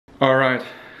Alright,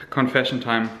 confession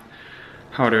time.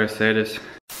 How do I say this?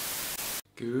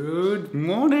 Good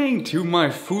morning to my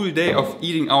full day of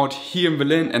eating out here in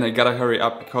Berlin, and I gotta hurry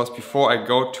up because before I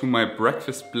go to my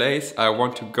breakfast place I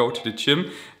want to go to the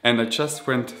gym. And I just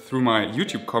went through my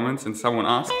YouTube comments and someone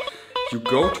asked, you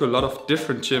go to a lot of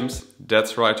different gyms.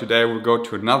 That's right, today I will go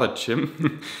to another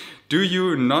gym. Do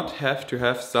you not have to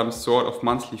have some sort of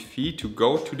monthly fee to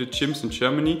go to the gyms in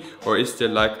Germany, or is there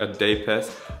like a day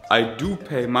pass? I do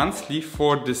pay monthly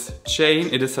for this chain.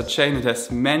 It is a chain, it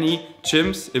has many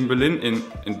gyms in Berlin, in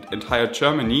entire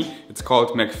Germany. It's called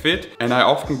McFit, and I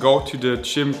often go to the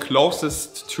gym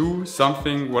closest to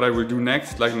something what I will do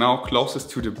next, like now closest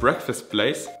to the breakfast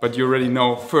place. But you already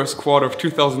know, first quarter of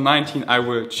 2019 I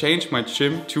will change my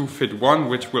gym to Fit1,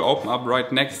 which will open up right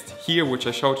next here, which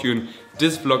I showed you in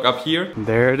this vlog up here.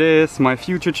 There it is, my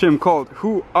future gym called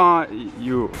Who Are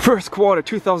You? First quarter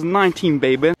 2019,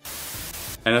 baby.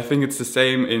 And I think it's the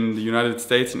same in the United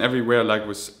States and everywhere, like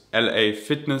with LA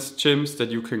fitness gyms, that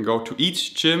you can go to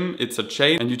each gym. It's a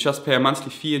chain and you just pay a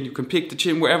monthly fee and you can pick the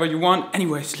gym wherever you want.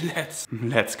 Anyways,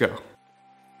 let's go.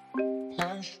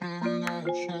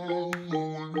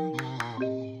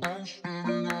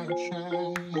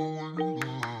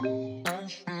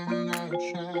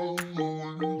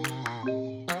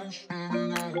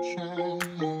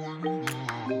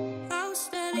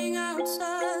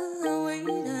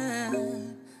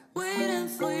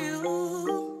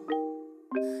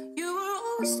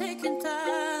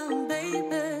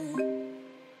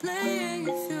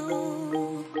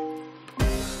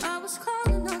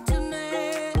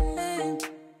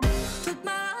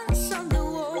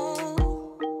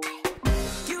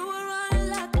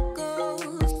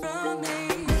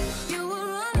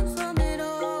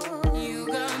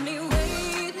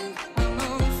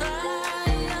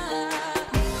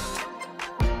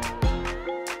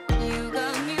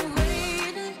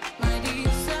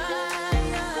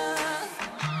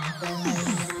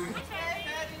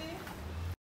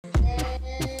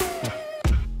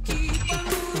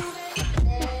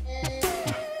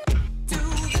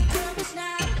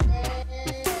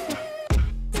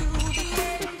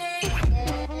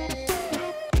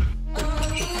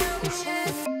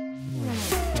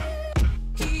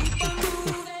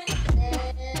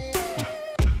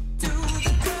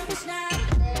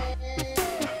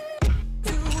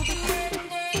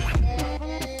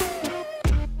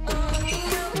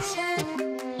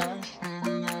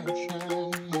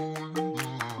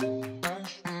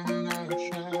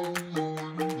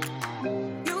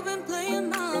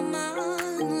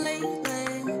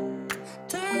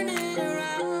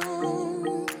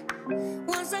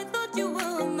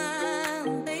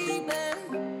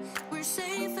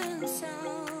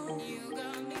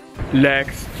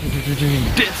 Legs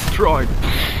destroyed.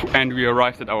 And we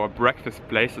arrived at our breakfast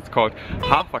place. It's called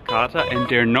Haferkater and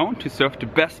they're known to serve the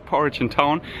best porridge in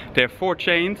town. There are 4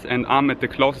 chains and I'm at the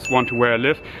closest one to where I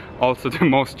live. Also the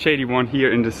most shady one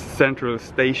here in the central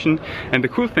station. And the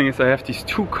cool thing is I have these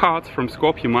 2 cards from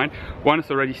Scorpio Mind. One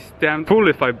is already stamped full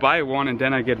if I buy one, and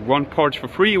then I get 1 porridge for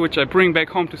free, which I bring back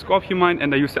home to Scorpio Mind,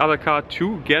 and I use the other card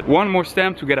to get 1 more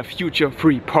stamp to get a future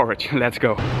free porridge. Let's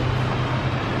go.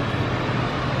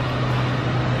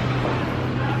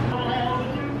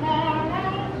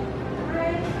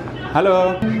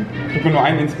 Hallo! Kriegt man nur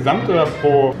einen insgesamt oder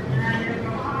pro?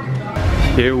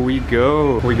 Here we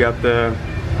go. We got the,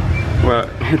 well,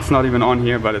 it's not even on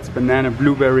here, but it's banana,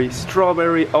 blueberry,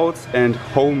 strawberry, oats and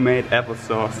homemade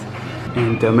applesauce.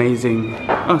 And amazing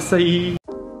acai.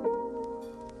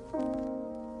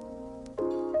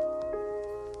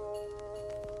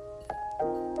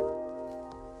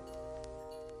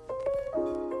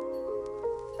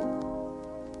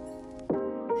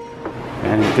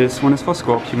 And this one is for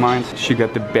Scorpio Mind. She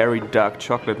got the berry dark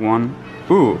chocolate one.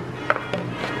 Ooh.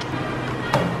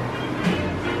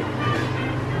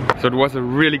 So it was a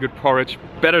really good porridge,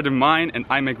 better than mine, and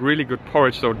I make really good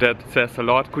porridge, so that says a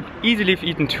lot. Could easily have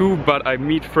eaten 2, but I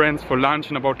meet friends for lunch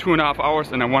in about 2.5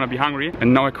 hours and I wanna be hungry.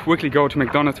 And now I quickly go to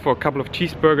McDonald's for a couple of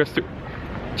cheeseburgers to...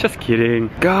 Just kidding.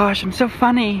 Gosh, I'm so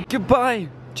funny. Goodbye,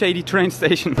 JD train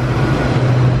station.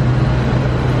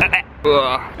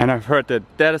 And I've heard that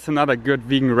that is another good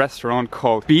vegan restaurant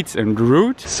called Beets and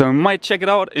Root, so I might check it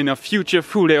out in a future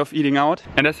full day of eating out.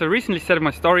 And as I recently said in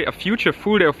my story, a future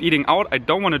full day of eating out I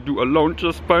don't want to do alone,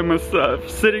 just by myself,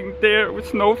 sitting there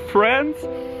with no friends.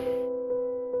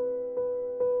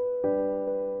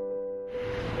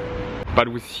 but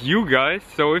with you guys.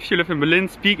 So if you live in Berlin,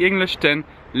 speak English, then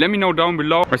let me know down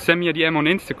below or send me a DM on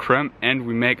Instagram and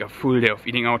we make a full day of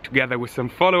eating out together with some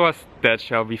followers. That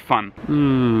shall be fun.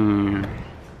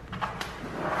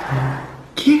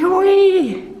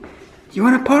 Kiwi! You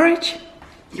want a porridge?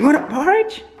 You want a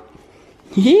porridge?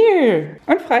 Here!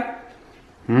 Und frei!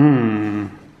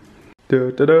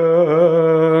 Da, da,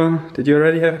 da. Did you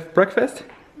already have breakfast?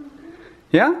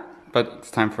 Yeah? But it's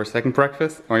time for a second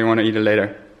breakfast, or you want to eat it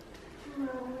later?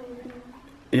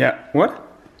 Yeah, what?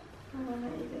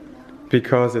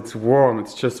 Because it's warm,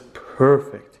 it's just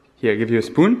perfect. Here, I give you a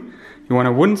spoon. You want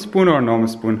a wooden spoon or a normal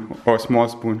spoon? Or a small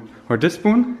spoon? Or this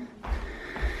spoon?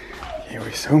 Here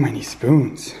are so many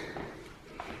spoons.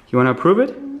 You want to approve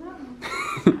it?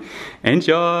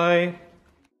 Enjoy!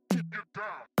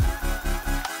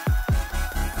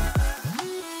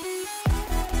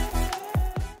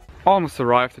 Almost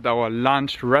arrived at our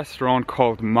lunch restaurant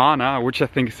called Mana, which I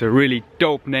think is a really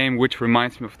dope name, which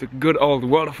reminds me of the good old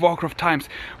World of Warcraft times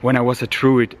when I was a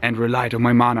druid and relied on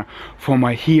my mana for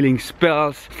my healing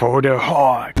spells for the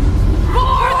heart.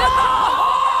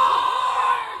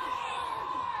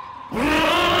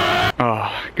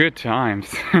 Ah, good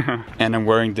times. And I'm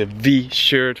wearing the V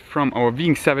shirt from our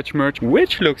Vegan Savage merch,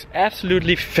 which looks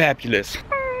absolutely fabulous.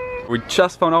 We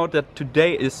just found out that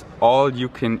today is all you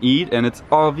can eat and it's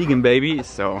all vegan, baby,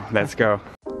 so let's go.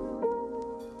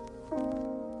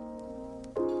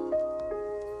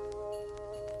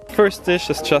 First dish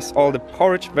is just all the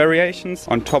porridge variations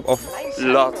on top of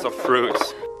lots of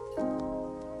fruits.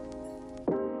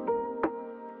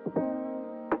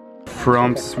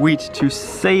 From sweet to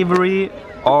savory,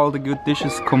 all the good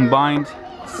dishes combined,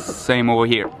 same over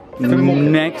here.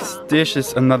 Next dish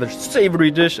is another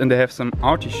savory dish and they have some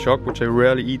artichoke, which I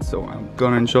rarely eat, so I'm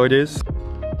gonna enjoy this.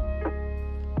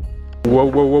 Whoa,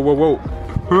 whoa, whoa, whoa, whoa.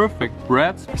 Perfect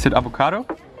bread. Is it avocado?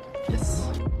 Yes.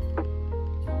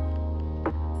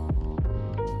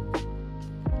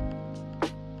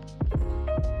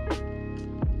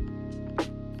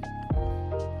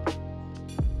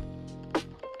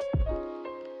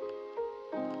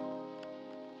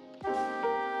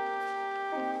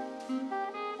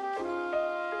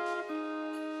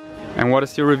 And what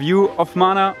is your review of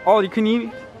Mana all you can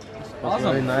eat?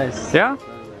 Awesome. Very nice. Yeah?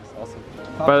 Very nice. Awesome.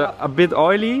 But a bit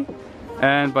oily,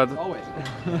 but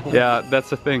yeah, that's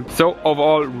the thing. So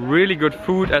overall, really good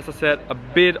food. As I said, a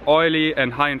bit oily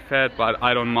and high in fat, but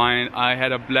I don't mind. I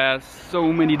had a blast,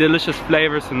 so many delicious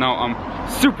flavors, and now I'm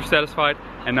super satisfied.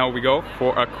 And now we go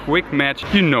for a quick match.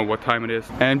 You know what time it is.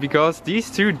 And because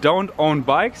these two don't own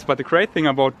bikes, but the great thing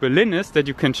about Berlin is that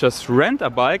you can just rent a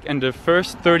bike and the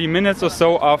first 30 minutes or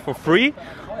so are for free,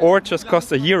 or it just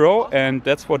costs €1, and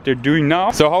that's what they're doing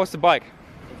now. So how's the bike?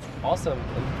 Awesome,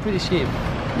 and pretty cheap.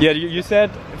 Yeah, you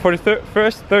said for the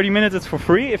first 30 minutes it's for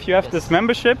free if you have this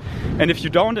membership, and if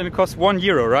you don't, then it costs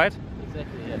 €1, right?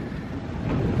 Exactly,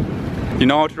 yeah. You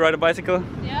know how to ride a bicycle?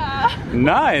 Yeah.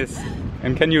 Nice!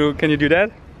 And can you do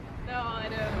that? No, I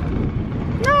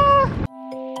don't. No!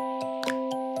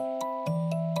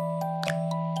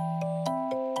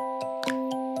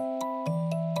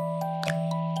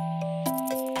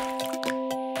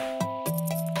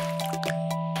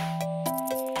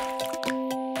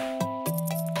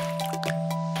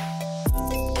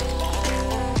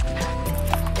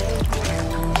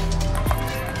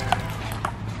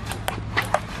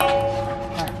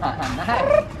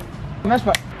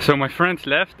 So my friends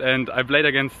left and I played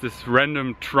against this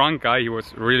random drunk guy. He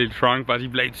was really drunk, but he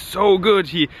played so good.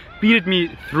 He beat me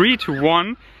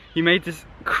 3-1. He made this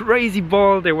crazy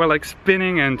ball. They were like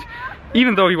spinning, and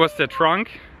even though he was that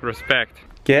drunk, respect.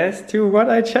 Guess to what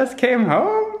I just came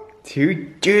home?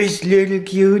 To this little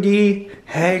cutie.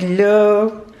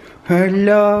 Hello,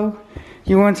 hello.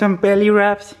 You want some belly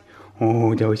wraps?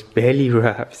 Oh, those belly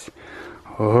wraps.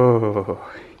 Oh,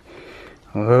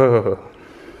 oh.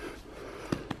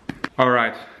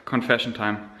 Alright, confession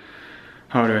time.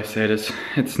 How do I say this?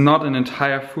 It's not an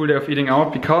entire full day of eating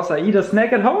out because I eat a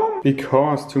snack at home.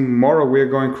 Because tomorrow we're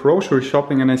going grocery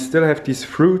shopping and I still have these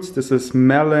fruits. This is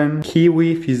melon,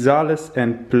 kiwi, physalis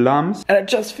and plums. And I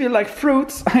just feel like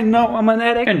fruits. I know I'm an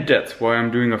addict. And that's why I'm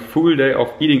doing a full day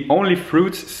of eating only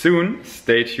fruits soon.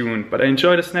 Stay tuned. But I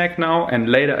enjoy the snack now and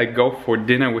later I go for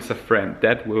dinner with a friend.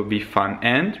 That will be fun.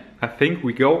 And I think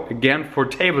we go again for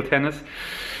table tennis.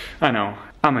 I know.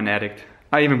 I'm an addict.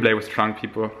 I even play with drunk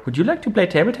people. Would you like to play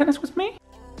table tennis with me?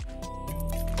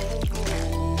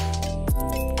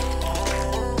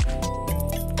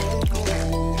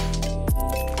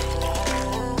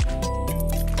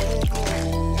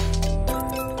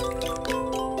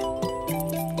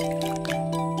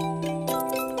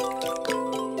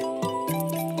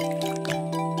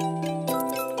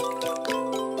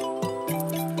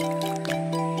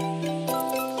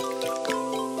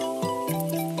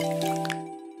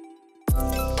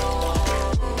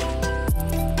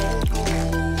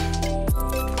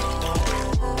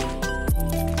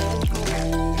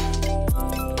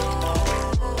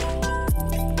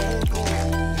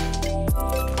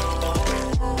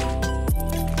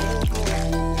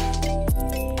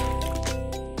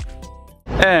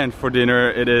 And for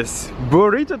dinner it is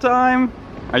burrito time.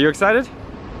 Are you excited?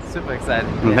 Super excited.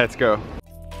 Let's go.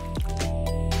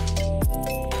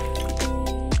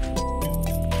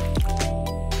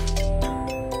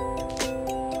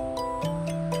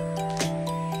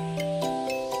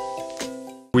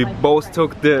 We both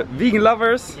took the vegan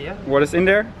lovers. Yeah. What is in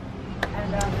there?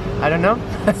 I don't know.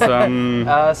 Some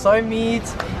soy meat,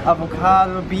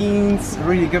 avocado, beans,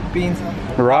 really good beans.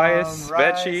 rice,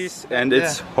 veggies, and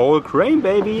it's whole grain,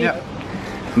 baby. Yeah.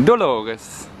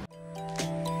 Dolores.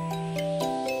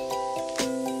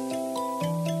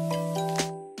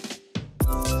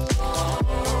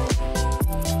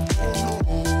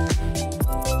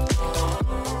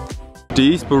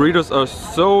 These burritos are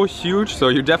so huge, so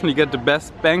you definitely get the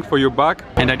best bang for your buck.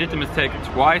 And I did the mistake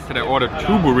twice that I ordered 2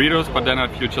 burritos, but then I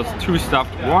feel just 2 stuffed.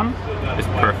 1 is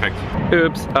perfect.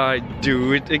 Oops, I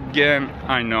do it again.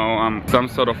 I know I'm some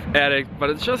sort of addict, but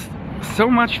it's just so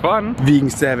much fun. Vegan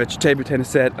Savage table tennis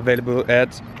set available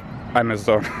at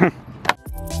Amazon.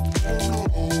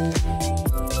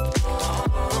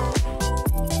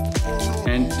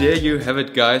 And there you have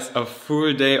it, guys, a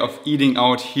full day of eating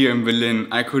out here in Berlin.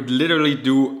 I could literally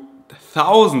do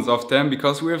thousands of them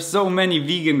because we have so many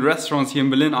vegan restaurants here in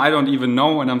Berlin I don't even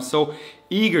know, and I'm so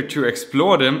eager to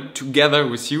explore them together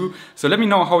with you. So let me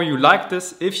know how you like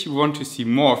this. If you want to see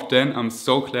more of them, I'm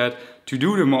so glad to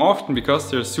do them more often because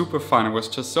they're super fun. It was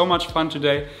just so much fun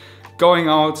today. Going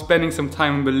out, spending some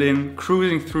time in Berlin,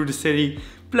 cruising through the city,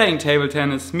 playing table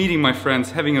tennis, meeting my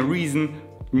friends, having a reason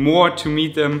more to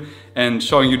meet them and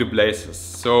showing you the places.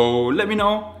 So let me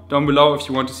know down below if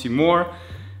you want to see more.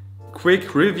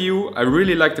 Quick review, I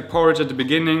really like the porridge at the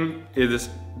beginning. It is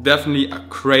definitely a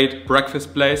great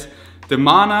breakfast place. The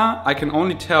Mana, I can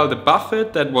only tell the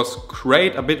buffet, that was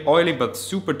great, a bit oily but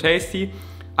super tasty.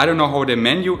 I don't know how their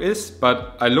menu is,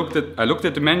 but I looked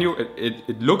at the menu,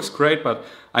 it looks great, but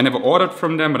I never ordered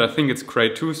from them, but I think it's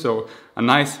great too, so a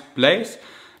nice place.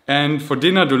 And for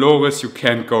dinner, Dolores, you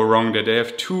can't go wrong there. They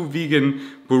have 2 vegan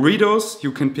burritos.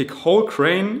 You can pick whole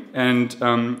grain, and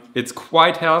it's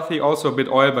quite healthy, also a bit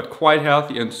oil, but quite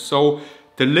healthy and so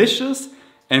delicious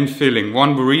and filling.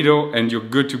 1 burrito and you're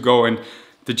good to go. And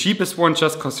the cheapest one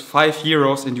just costs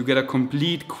 €5 and you get a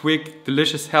complete, quick,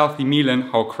 delicious, healthy meal.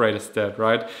 And how great is that,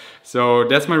 right? So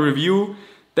that's my review.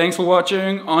 Thanks for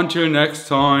watching. Until next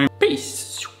time. Peace.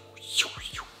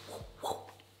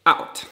 Out.